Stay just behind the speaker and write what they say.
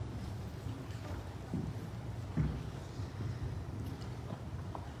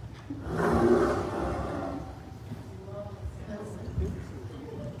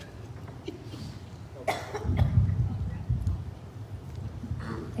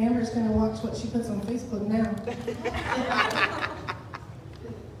Amber's going to watch what she puts on Facebook now.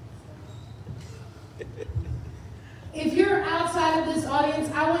 If you're outside of this audience,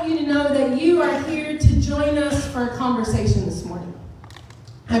 I want you to know that you are here to join us for a conversation this morning.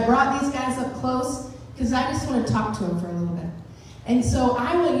 I brought these guys up close because I just want to talk to them for a little bit. And so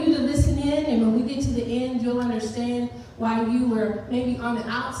I want you to listen in, and when we get to the end, you'll understand why you were maybe on the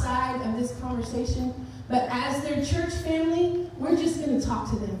outside of this conversation. But as their church family, we're just going to talk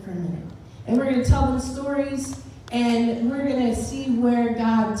to them for a minute. And we're going to tell them stories, and we're going to see where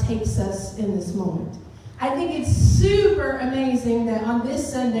God takes us in this moment. I think it's super amazing that on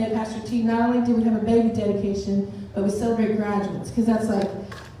this Sunday, Pastor T, not only do we have a baby dedication, but we celebrate graduates, because that's like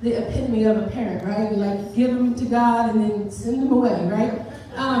the epitome of a parent, right? You like give them to God and then send them away, right?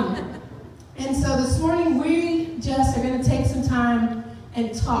 And so this morning we just are going to take some time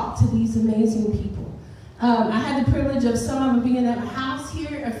and talk to these amazing people. I had the privilege of some of them being at my house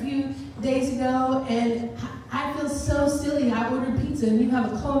here a few days ago, and I feel so silly. I ordered pizza, and you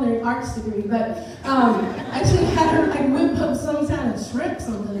have a culinary arts degree, but I should have had her like whip up some kind of shrimp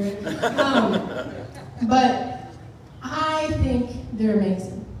something. But I think they're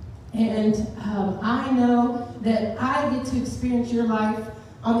amazing. And I know that I get to experience your life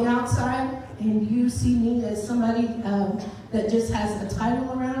on the outside, and you see me as somebody that just has a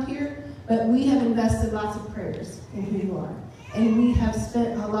title around here, but we have invested lots of prayers in who you are. And we have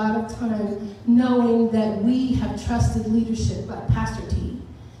spent a lot of time knowing that we have trusted leadership like Pastor T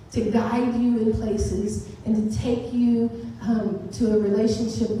to guide you in places and to take you to a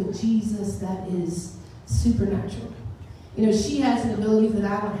relationship with Jesus that is supernatural. You know, she has an ability that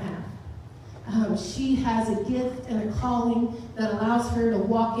I don't have. She has a gift and a calling that allows her to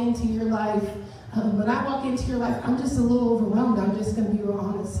walk into your life. When I walk into your life, I'm just a little overwhelmed. I'm just going to be real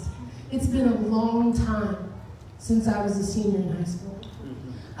honest. It's been a long time since I was a senior in high school.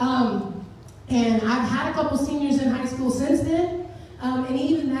 And I've had a couple seniors in high school since then. And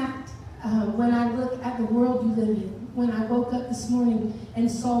even that, when I look at the world you live in, when I woke up this morning and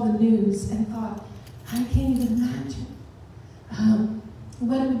saw the news and thought, I can't even imagine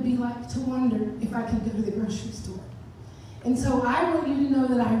what it would be like to wonder if I could go to the grocery store. And so I want you to know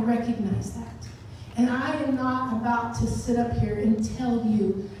that I recognize that. And I am not about to sit up here and tell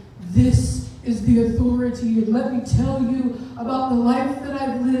you, this is the authority, and let me tell you about the life that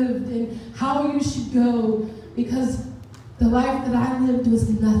I've lived and how you should go, because the life that I lived was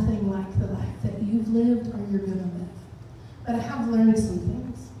nothing like the life that you've lived or you're going to live. But I have learned some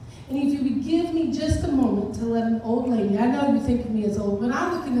things. And if you would give me just a moment to let an old lady, I know you think of me as old. When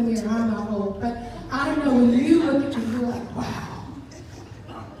I look in the mirror, I'm not old, but I know when you look at me, you're like, wow.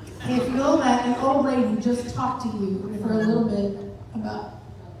 And if you'll let an old lady just talk to you for a little bit about,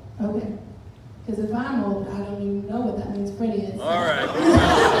 okay. Because if I'm old, I don't even know what that means. Pretty is. All right.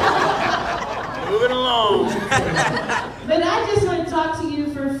 Moving along. But I just want to talk to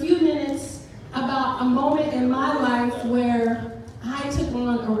you for a few minutes about a moment in my life where I took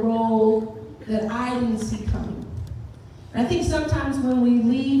on a role that I didn't see coming. And I think sometimes when we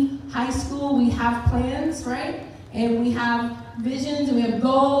leave high school, we have plans, right? And we have visions and we have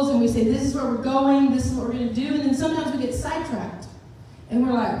goals and we say, this is where we're going, this is what we're going to do. And then sometimes we get sidetracked. And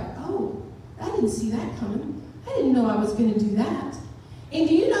we're like, oh, I didn't see that coming. I didn't know I was going to do that. And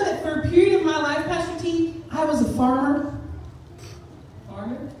do you know that for a period of my life, Pastor T, I was a farmer?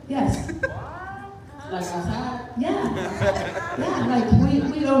 Farmer? Yes. Like outside? Yeah. Yeah, like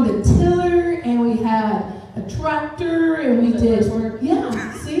we owned a tiller and we had a tractor and we did work.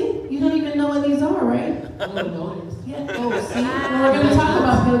 Yeah, see? You don't even know what these are, right? Yeah. Oh, see? Well, we're going to talk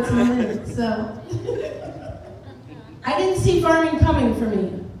about goats in a minute. So, I didn't see farming coming for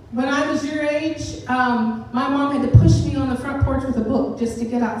me. When I was your age, my mom had to push me on the front porch with a book just to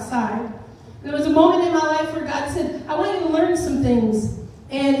get outside. There was a moment in my life where God said, I want you to learn some things.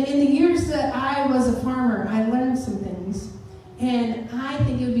 And in the years that I was a farmer, I learned some things. And I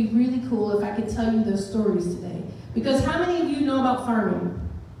think it would be really cool if I could tell you those stories today. Because how many of you know about farming?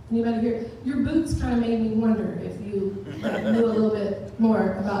 Anybody here? Your boots kind of made me wonder if you knew a little bit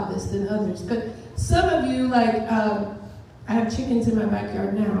more about this than others. But some of you, like, I have chickens in my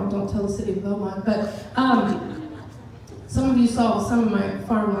backyard now. Don't tell the city of Beaumont. But some of you saw some of my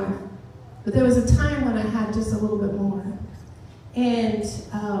farm life. But there was a time when I had just a little bit more. And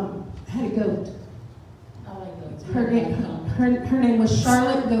I had a goat. I like goats. Her name was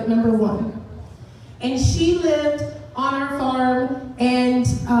Charlotte, goat number 1. And she lived on our farm, and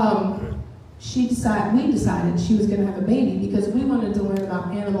we decided she was going to have a baby because we wanted to learn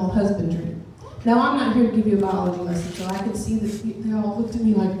about animal husbandry. Now, I'm not here to give you a biology lesson, so I can see this. They all looked at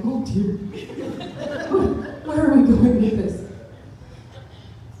me like, oh dear, where are we going with this?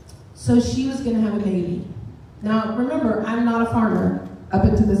 So she was going to have a baby. Now, remember, I'm not a farmer up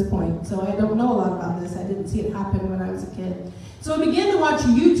until this point, so I don't know a lot about this. I didn't see it happen when I was a kid. So I began to watch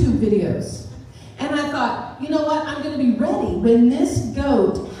YouTube videos. And I thought, you know what? I'm going to be ready. When this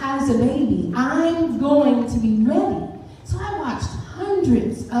goat has a baby, I'm going to be ready. So I watched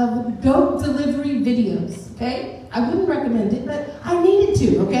hundreds of goat delivery videos, okay? I wouldn't recommend it, but I needed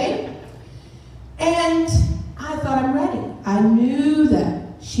to, okay? And I thought, I'm ready. I knew that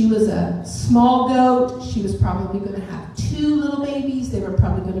she was a small goat. She was probably going to have 2 little babies. They were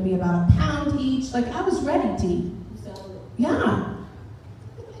probably going to be about a pound each. Like, I was ready, T. Yeah.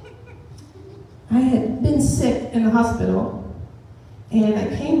 I had been sick in the hospital, and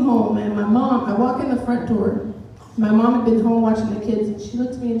I came home, and my mom, I walk in the front door. My mom had been home watching the kids, and she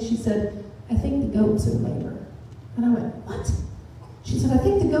looked at me and she said, I think the goat's in labor. And I went, what? She said, I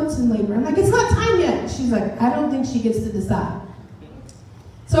think the goat's in labor. I'm like, it's not time yet. She's like, I don't think she gets to decide.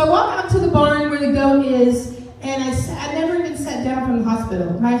 So I walk out to the barn where the goat is, and I never even sat down from the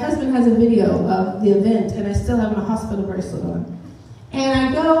hospital. My husband has a video of the event, and I still have my hospital bracelet on. And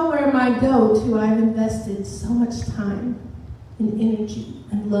I go where my goat, who I've invested so much time and energy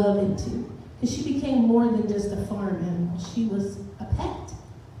and love into, because she became more than just a farm animal. She was a pet.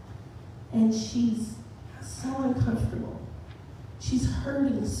 And she's so uncomfortable. She's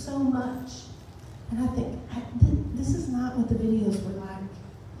hurting so much. And I think, this is not what the videos were like.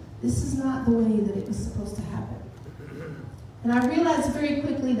 This is not the way that it was supposed to happen. And I realized very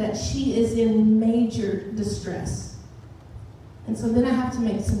quickly that she is in major distress. And so then I have to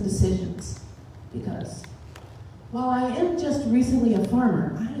make some decisions, because while I am just recently a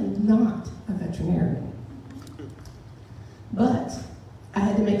farmer, I am not a veterinarian. But I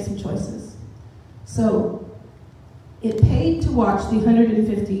had to make some choices. So it paid to watch the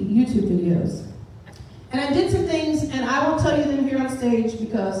 150 YouTube videos. And I did some things, and I won't tell you them here on stage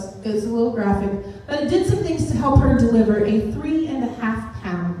because it's a little graphic, but I did some things to help her deliver a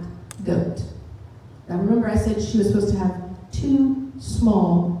 3.5-pound goat. Now remember, I said she was supposed to have 2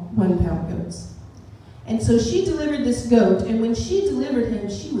 small 1-pound goats. And so she delivered this goat, and when she delivered him,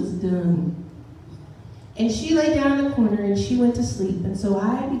 she was done. And she lay down in the corner and she went to sleep. And so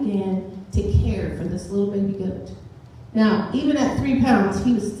I began to care for this little baby goat. Now, even at 3 pounds,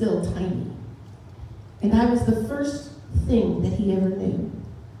 he was still tiny. And I was the first thing that he ever knew.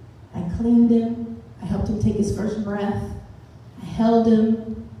 I cleaned him. I helped him take his first breath. I held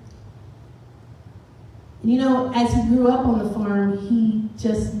him. And you know, as he grew up on the farm, he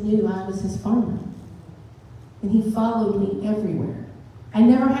just knew I was his farmer. And he followed me everywhere. I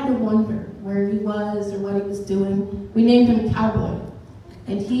never had to wonder where he was or what he was doing. We named him Cowboy.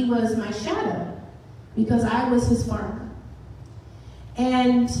 And he was my shadow because I was his farmer.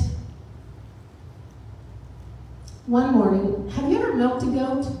 And one morning, have you ever milked a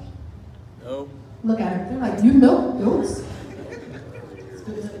goat? No. Look at her. They're like, you milk goats?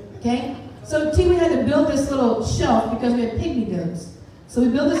 Okay? So we had to build this little shelf because we had pygmy goats. So we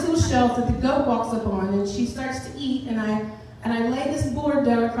build this little shelf that the goat walks up on, and she starts to eat, and I lay this board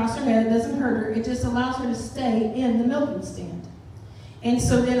down across her head. It doesn't hurt her. It just allows her to stay in the milking stand. And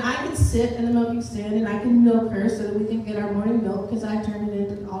so then I can sit in the milking stand, and I can milk her so that we can get our morning milk, because I turn it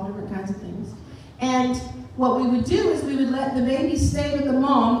into all different kinds of things. And what we would do is we would let the baby stay with the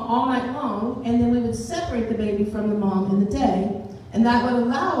mom all night long, and then we would separate the baby from the mom in the day, and that would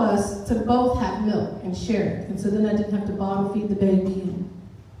allow us to both have milk and share it. And so then I didn't have to bottle feed the baby.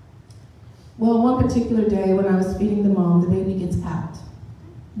 Well, one particular day when I was feeding the mom, the baby gets out.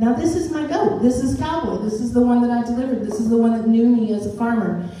 Now this is my goat. This is Cowboy. This is the one that I delivered. This is the one that knew me as a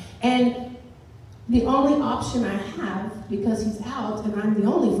farmer. And the only option I have, because he's out and I'm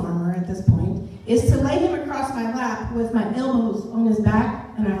the only farmer at this point, is to lay him across my lap with my elbows on his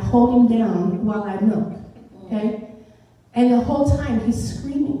back, and I hold him down while I milk. Okay? And the whole time he's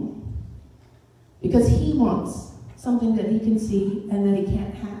screaming because he wants something that he can see and that he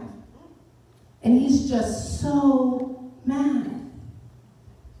can't have. And he's just so mad.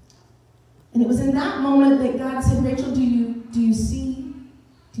 And it was in that moment that God said, Rachel, do you see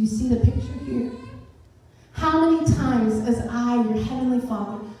the picture here? How many times as I, your heavenly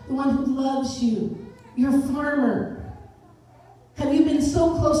Father, the one who loves you, your farmer, have you been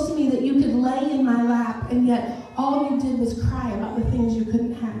so close to me that you could lay in my lap, and yet all you did was cry about the things you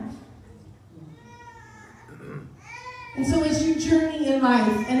couldn't have? And so as you journey in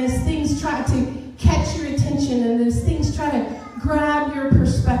life, and as things try to catch your attention, and as things try to grab your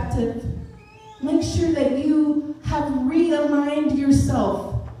perspective, make sure that you have realigned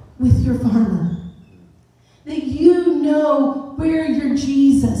yourself with your farmer. That you know where your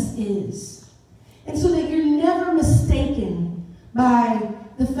Jesus is. And so that you're never mistaken by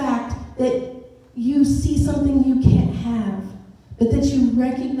the fact something you can't have, but that you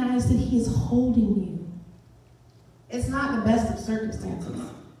recognize that he is holding you. It's not the best of circumstances.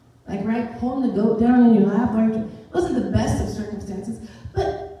 Like, right, holding the goat down in your lap, like, wasn't the best of circumstances,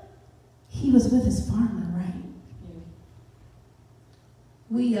 but he was with his farmer, right?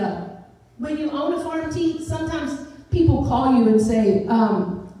 When you own a farm, T, sometimes people call you and say,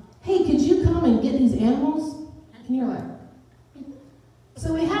 hey, could you come and get these animals? And you're like,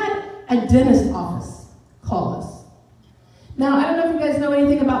 so we had a dentist office call us. Now, I don't know if you guys know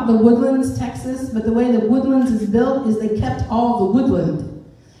anything about the Woodlands, Texas, but the way the Woodlands is built is they kept all the woodland.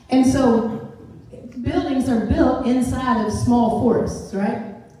 And so buildings are built inside of small forests,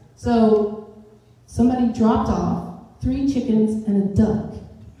 right? So somebody dropped off 3 chickens and a duck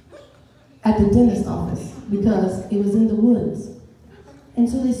at the dentist office because it was in the woods. And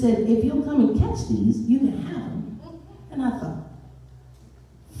so they said, if you'll come and catch these, you can have them. And I thought,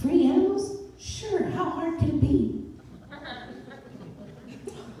 free animals? Sure, how hard could it be?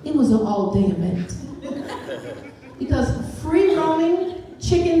 It was an all-day event. Because free roaming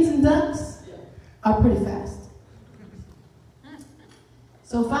chickens and ducks are pretty fast.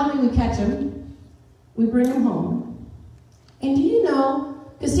 So finally we catch them, we bring them home. And do you know,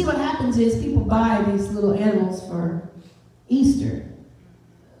 because see what happens is people buy these little animals for Easter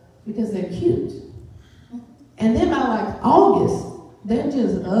because they're cute. And then by like August, they're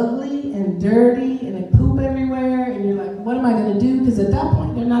just ugly and dirty and they poop everywhere and you're like, what am I going to do? Because at that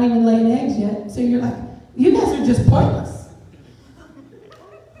point, they're not even laying eggs yet. So you're like, you guys are just pointless.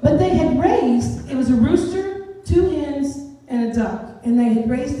 But they had raised, it was a rooster, 2 hens, and a duck. And they had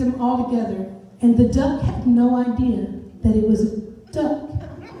raised them all together. And the duck had no idea that it was a duck.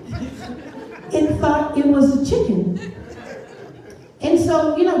 It thought it was a chicken. And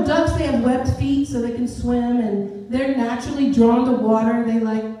so, you know, ducks, they have webbed feet so they can swim, and they're naturally drawn to water. They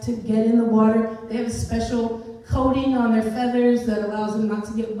like to get in the water. They have a special coating on their feathers that allows them not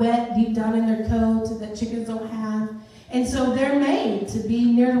to get wet deep down in their coat that chickens don't have. And so they're made to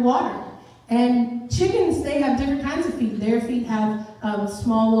be near the water. And chickens, they have different kinds of feet. Their feet have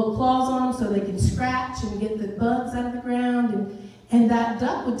small little claws on them so they can scratch and get the bugs out of the ground. And that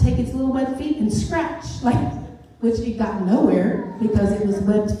duck would take its little webbed feet and scratch, which it got nowhere because it was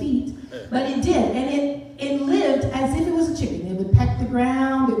webbed feet. But it did, and it lived as if it was a chicken. It would peck the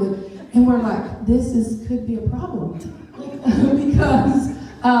ground, and we're like, could be a problem. Because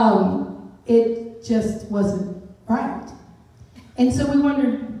it just wasn't right. And so we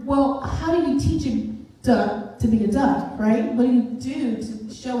wondered, well, how do you teach a duck to be a duck, right? What do you do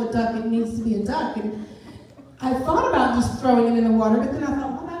to show a duck it needs to be a duck? And I thought about just throwing it in the water, but then I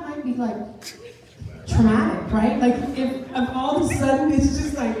thought, well, that might be traumatic, right? If all of a sudden it's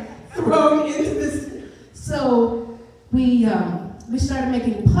just thrown into this. So we started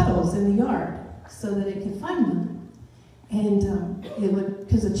making puddles in the yard so that it could find them. And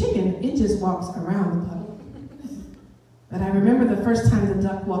because a chicken, it just walks around the puddle. But I remember the first time the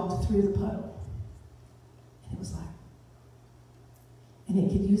duck walked through the puddle. And it was and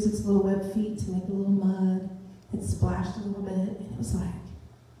it could use its little webbed feet to make a little mud. It splashed a little bit, and it was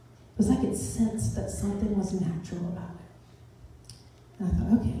like it sensed that something was natural about it. And I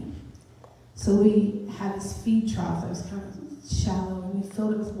thought, okay. So we had this feed trough that was kind of shallow, and we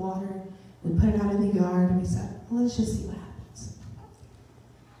filled it with water. We put it out in the yard, and we said, well, let's just see what happens.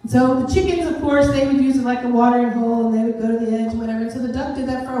 And so the chickens, of course, they would use it like a watering hole, and they would go to the edge, whatever. And so the duck did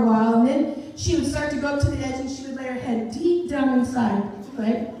that for a while, and then she would start to go up to the edge, and she would lay her head deep down inside,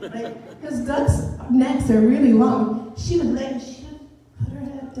 right? Because ducks' necks are really long. She would put her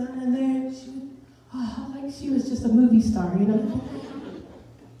head down in there. She would, like she was just a movie star, you know?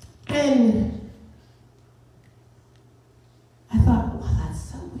 And I thought, wow,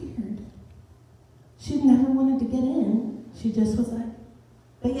 that's so weird. She'd never wanted to get in. She just was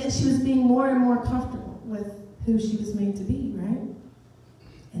but yet she was being more and more comfortable with who she was made to be, right?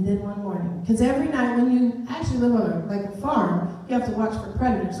 And then one morning, because every night when you actually live on a farm, you have to watch for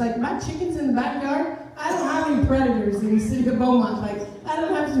predators. My chickens in the backyard, I don't have any predators in the city of Beaumont. I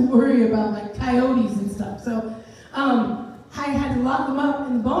don't have to worry about coyotes and stuff. So I had to lock them up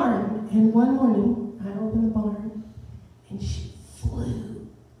in the barn. And one morning, I opened the barn, and she flew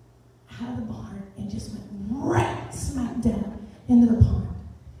out of the barn and just went right smack down into the pond.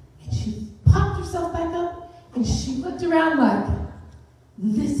 And she popped herself back up, and she looked around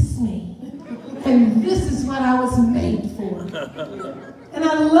this is me. And this is what I was made for. And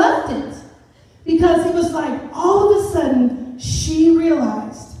I loved it. Because it was all of a sudden, she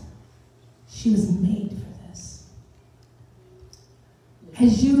realized she was made for this.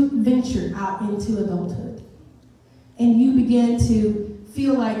 As you venture out into adulthood, and you begin to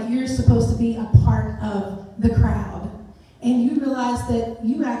feel like you're supposed to be a part of the crowd. And you realize that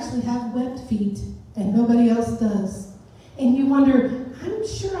you actually have webbed feet and nobody else does. And you wonder, I'm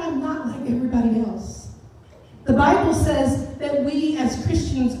sure I'm not like everybody else. The Bible says that we as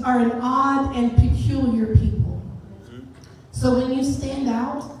Christians are an odd and peculiar people. So when you stand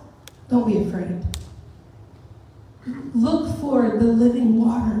out, don't be afraid. Look for the living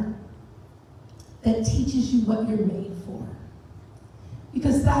water that teaches you what you're made for.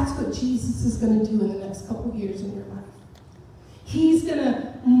 Because that's what Jesus is going to do in the next couple of years in your life. He's going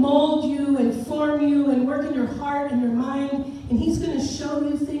to mold you and form you and work in your heart and your mind, and he's going to show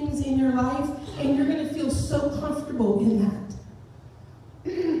you things in your life, and you're going to feel so comfortable in that.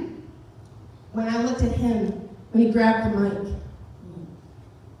 When I looked at him, when he grabbed the mic,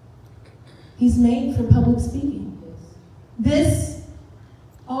 he's made for public speaking. This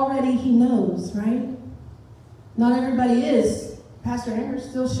already he knows, right? Not everybody is. Pastor Amber's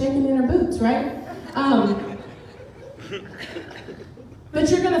still shaking in her boots, right? But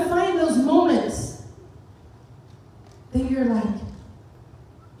you're going to find those moments that you're like,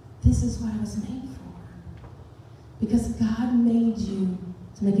 this is what I was made for. Because God made you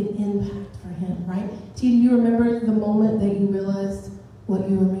to make an impact for him, right? T, do you remember the moment that you realized what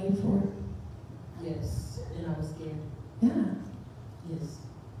you were made for? Yes, and I was scared. Yeah. Yes,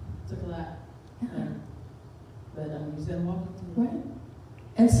 took a lot. Yeah. But you said walk through. Right.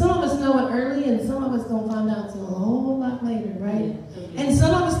 And some of us know it early, and some of us don't find out until a whole lot later, right? Yeah. And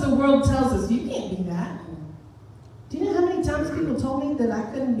some of us, the world tells us, you can't be that. Do you know how many times people told me that I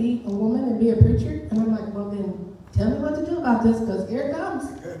couldn't be a woman and be a preacher? And I'm like, well then, tell me what to do about this, because here it comes.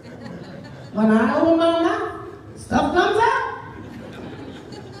 When I open my mouth, stuff comes out.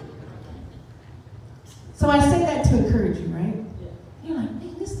 So I say that to encourage you, right? You're like,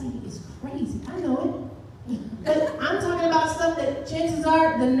 man, this lady is crazy. I know it. But I'm talking about stuff that chances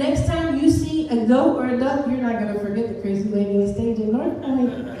are the next time you see a goat or a duck, you're not going to forget the crazy lady on stage in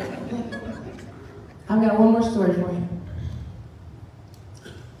Northpoint. I've got one more story for you.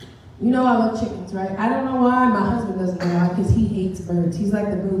 You know I love chickens, right? I don't know why. My husband doesn't know why, because he hates birds. He's like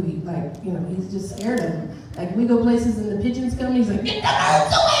the movie. Like, he's just scared of them. Like, we go places and the pigeons come, and he's like, get the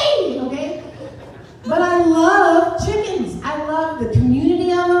birds away! Okay? But I love chickens. I love the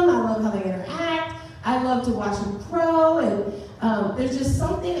community of them. I love how they interact. I love to watch them grow, and there's just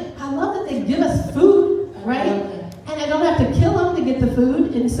something. I love that they give us food, right? And I don't have to kill them to get the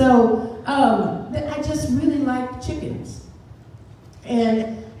food, and so I just really like chickens.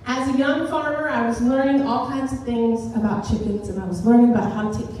 And as a young farmer, I was learning all kinds of things about chickens, and I was learning about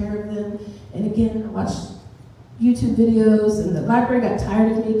how to take care of them. And again, I watched YouTube videos, and the library got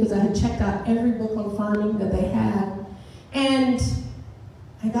tired of me because I had checked out every book on farming that they had. And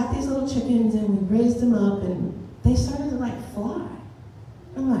I got these little chickens, and we raised them up, and they started to fly.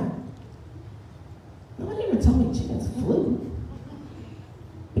 I'm like, nobody ever told me chickens flew.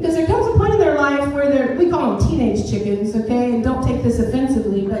 Because there comes a point in their life where we call them teenage chickens, okay? And don't take this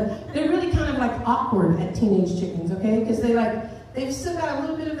offensively, but they're really kind of awkward at teenage chickens, okay? Because they've still got a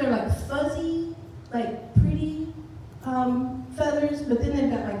little bit of their fuzzy, pretty feathers, but then they've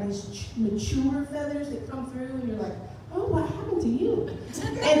got these mature feathers that come through, and you're like, oh, what happened to you?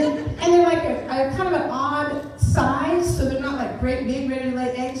 And they're a kind of an odd size, so they're not great big, ready to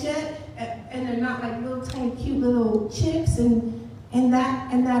lay eggs yet, and they're not little tiny cute little chicks, and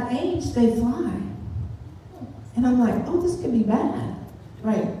that age they fly. And I'm like, oh, this could be bad,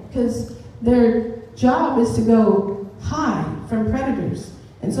 right? Because their job is to go hide from predators.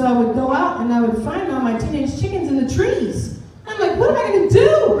 And so I would go out and I would find all my teenage chickens in the trees. I'm like, what am I going to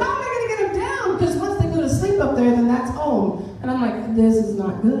do? How am I going to get them down? Because once they go to sleep up there, then that's home. And I'm like, this is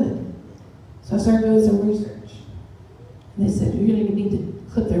not good. So I started doing some research. And they said, you're going to need to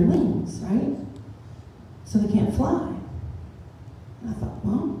clip their wings, right? So they can't fly. And I thought,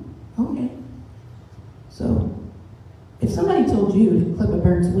 well, okay. So if somebody told you to clip a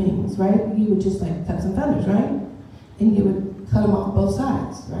bird's wings, right, you would just cut some feathers, right? And you would cut them off both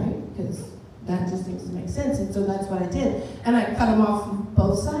sides, right? Because that just seems to make sense. And so that's what I did. And I cut them off from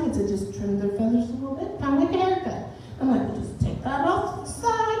both sides and just trimmed their feathers a little bit, kind of like a haircut. I'm like, we'll just take that off the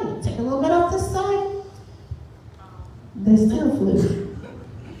side, and take a little bit off this side. They still flew.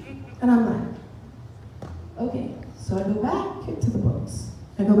 And I'm like, okay. So I go back to the books.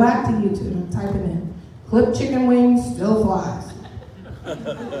 I go back to YouTube and type it in. Clip chicken wings, still flies.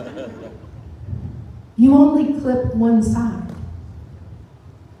 You only clip one side.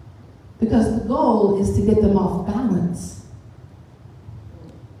 Because the goal is to get them off balance.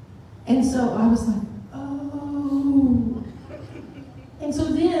 And so I was like, oh. And so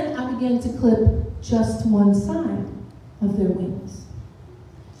then I began to clip just one side of their wings.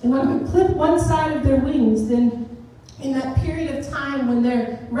 And when I clip one side of their wings, then in that period of time when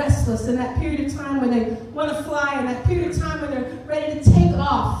they're restless, in that period of time when they want to fly, in that period of time when they're ready to take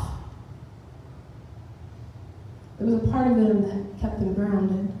off, there was a part of them that kept them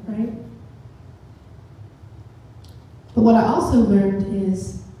grounded, right? But what I also learned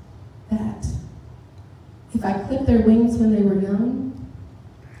is that if I clipped their wings when they were young,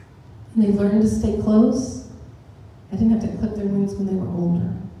 and they learned to stay close, I didn't have to clip their wings when they were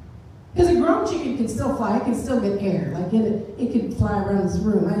older. Because a grown chicken can still fly, it can still get air. Like it can fly around this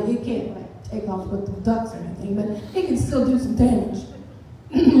room. It can't like take off with the ducks or anything, but it can still do some damage,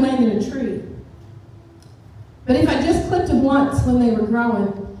 land in a tree. But if I just clipped them once when they were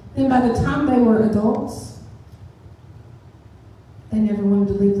growing, then by the time they were adults, they never wanted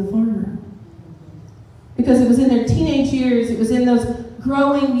to leave the farmer. Because it was in their teenage years, it was in those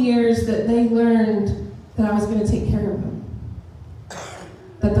growing years that they learned that I was going to take care of them.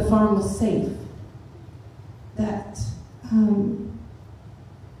 That the farm was safe. That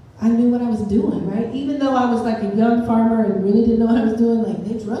I knew what I was doing, right? Even though I was like a young farmer and really didn't know what I was doing, like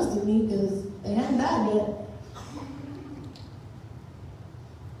they trusted me because they hadn't died yet.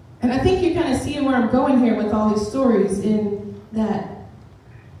 And I think you're kind of seeing where I'm going here with all these stories, in that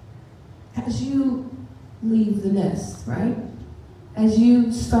as you leave the nest, right? As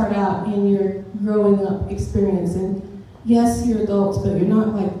you start out in your growing up experience, and yes, you're adults, but you're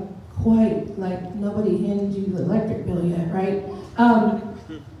not like quite like nobody handed you the electric bill yet, right?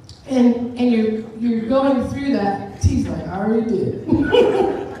 And you're going through that. He's like, I already did.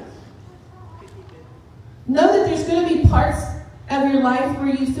 Know that there's going to be parts of your life where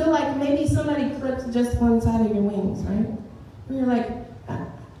you feel like maybe somebody clipped just one side of your wings, right? Where you're like,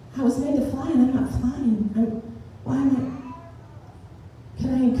 I was made to fly and I'm not flying. Why am I?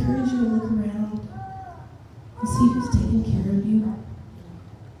 Can I encourage you to look around and see who's taking care of you?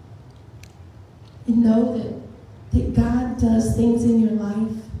 And know that God does things in your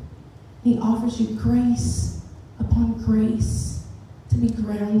life. He offers you grace upon grace to be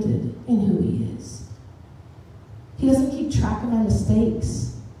grounded in who He is. He doesn't keep track of our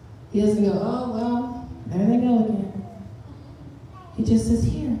mistakes. He doesn't go, oh, well, there they go again. He just says,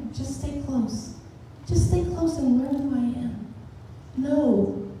 here, just stay close. Just stay close and learn who I am.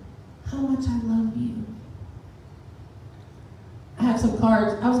 Know how much I love you. I have some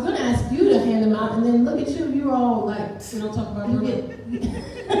cards. I was going to ask you to hand them out, and then look at you. You're all like, talk about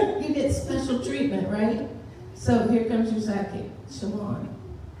you get special treatment, right? So here comes your sidekick, Shalon.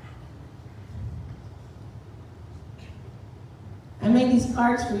 I made these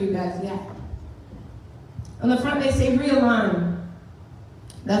cards for you guys, yeah. On the front they say realign.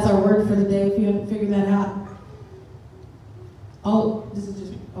 That's our word for the day, if you haven't figured that out. Oh, this is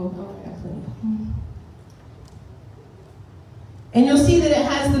just, I got plenty. And you'll see that it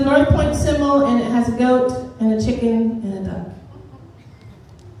has the Northpoint symbol, and it has a goat, and a chicken, and a duck.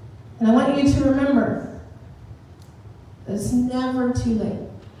 And I want you to remember that it's never too late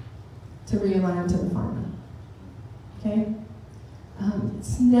to realign to the farmer. Okay?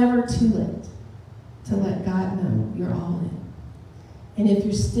 It's never too late to let God know you're all in. And if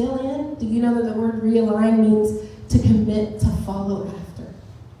you're still in, do you know that the word realign means to commit to follow after?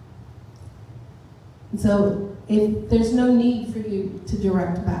 And so if there's no need for you to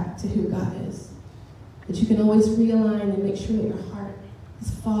direct back to who God is, but you can always realign and make sure that your heart is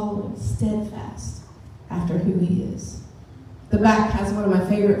following steadfast after who He is. The back has one of my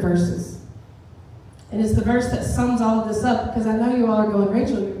favorite verses. And it's the verse that sums all of this up, because I know you all are going,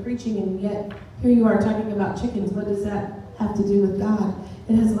 Rachel, you're preaching, and yet here you are talking about chickens. What does that have to do with God?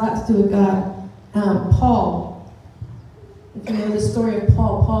 It has a lot to do with God. Paul, if you know the story of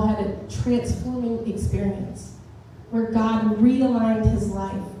Paul, Paul had a transforming experience where God realigned his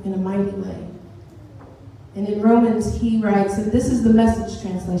life in a mighty way. And in Romans, he writes, and this is the Message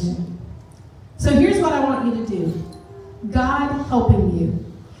translation. So here's what I want you to do. God helping you.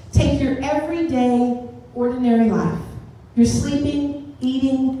 Take your everyday, ordinary life. You're sleeping,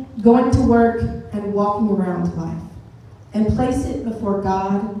 eating, going to work, and walking around life. And place it before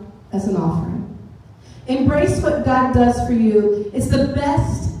God as an offering. Embrace what God does for you. It's the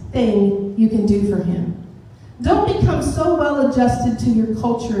best thing you can do for Him. Don't become so well adjusted to your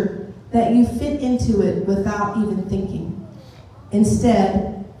culture that you fit into it without even thinking.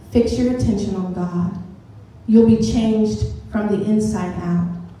 Instead, fix your attention on God. You'll be changed from the inside out.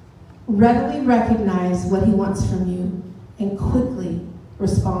 Readily recognize what He wants from you and quickly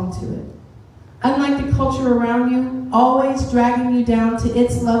respond to it. Unlike the culture around you, always dragging you down to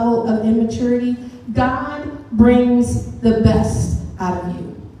its level of immaturity, God brings the best out of you.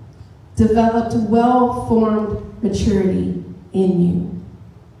 Developed, well-formed maturity in you.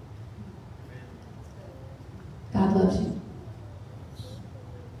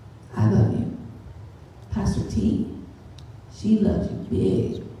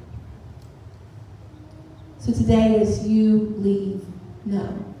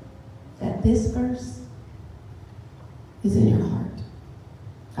 know that this verse is in your heart.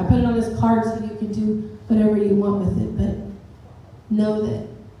 I put it on this card so you can do whatever you want with it, but know that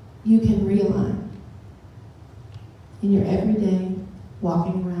you can realign in your everyday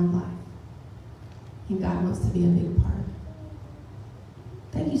walking around life. And God wants to be a big part.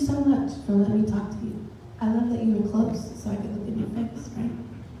 Thank you so much for letting me talk to you. I love that you were close so I could look in your face, right?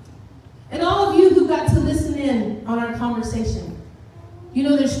 And all of you who got to listen in on our conversation, you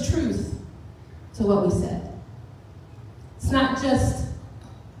know there's truth to what we said. It's not just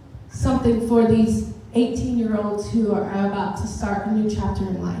something for these 18-year-olds who are about to start a new chapter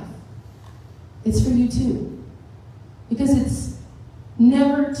in life. It's for you too. Because it's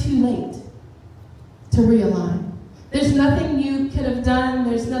never too late to realign. There's nothing you could have done.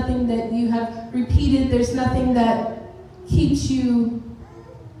 There's nothing that you have repeated. There's nothing that keeps you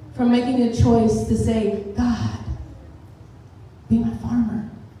from making a choice to say, God, be my farmer.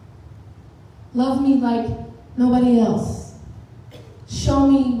 Love me like nobody else. Show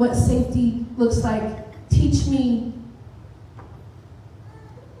me what safety looks like. Teach me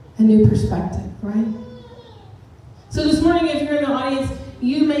a new perspective, right? So this morning, if you're in the audience,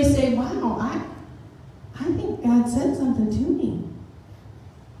 you may say, wow, I think God said something to me.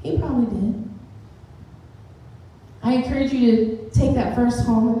 He probably did. I encourage you to take that verse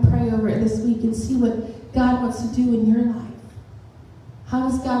home and pray over it this week and see what God wants to do in your life. How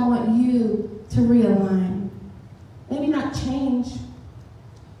does God want you to realign? Maybe not change.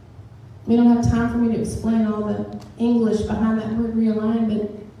 We don't have time for me to explain all the English behind that word realign, but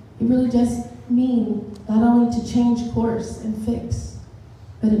it really does mean not only to change course and fix,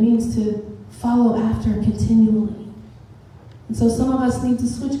 but it means to follow after continually. And so some of us need to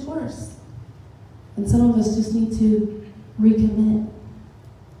switch course. And some of us just need to recommit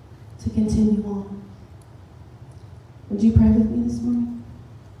to continue on. Would you pray with me this morning?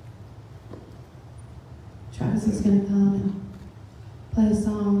 Travis is going to come and play a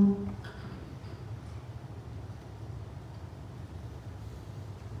song.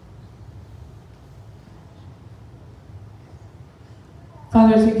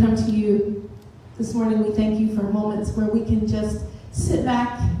 Father, as we come to you this morning, we thank you for moments where we can just sit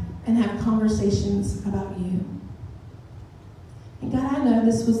back and have conversations about you. And God, I know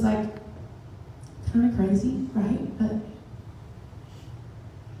this was like kind of crazy, right? But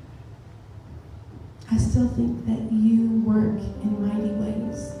I still think that you work in mighty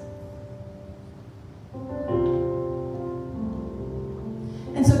ways.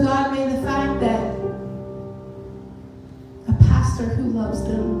 And so God, may the fact that a pastor who loves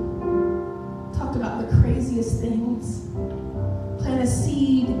them talked about the craziest things, plant a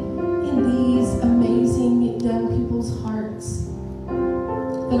seed in these amazing young people's hearts,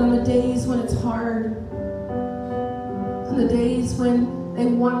 that on the days when it's hard, on the days when they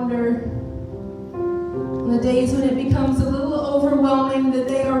wonder, on the days when it becomes a little overwhelming, that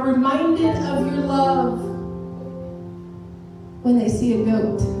they are reminded of your love when they see a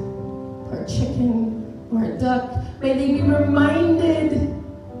goat or a chicken or a duck. May they be reminded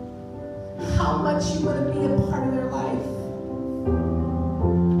how much you want to be a part of their life.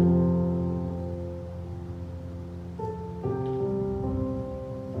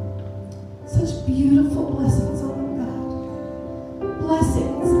 Such beautiful blessings on them, God.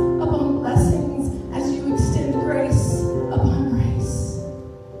 Blessings upon blessings as you extend grace upon grace.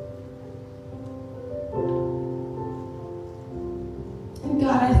 And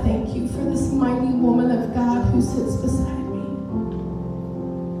God, I thank you for this mighty woman of God who sits beside me.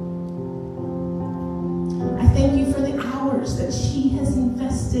 I thank you for the hours that she has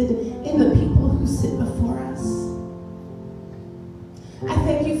invested in the people who sit before us. I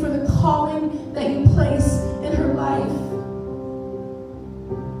thank you for the calling that you place in her life.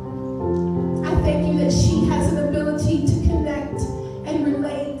 I thank you that she has an ability to connect and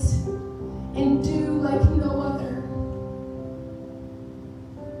relate and do like no other.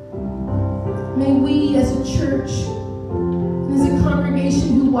 May we as a church and as a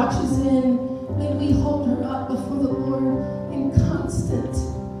congregation who watches in, may we hold her up before the Lord in constant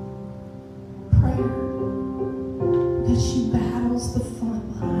prayer, because she battles the front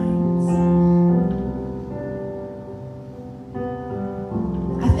lines.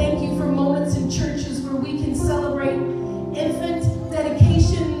 I thank you for moments in churches where we can celebrate infant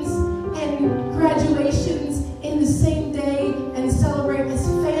dedications and graduations in the same day and celebrate as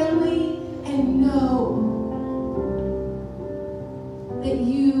family and know that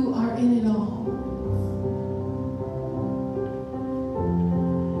you are in it all.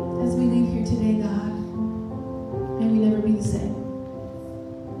 As we leave here today, God, may we never be the same.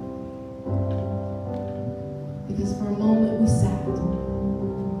 Because for a moment we sat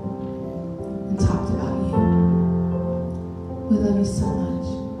you so much.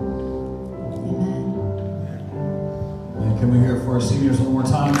 Amen. And can we hear it for our seniors one more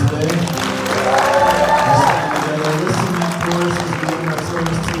time today? Listen that chorus as we begin our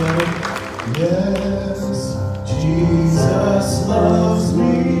service together. Yes, Jesus loves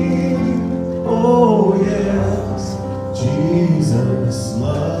me. Oh yes, Jesus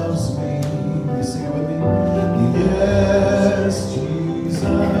loves me. You sing it with me? Yes, Jesus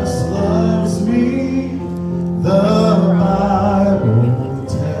loves me. The Bible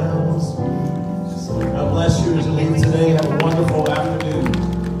tells me. God bless you as you lead.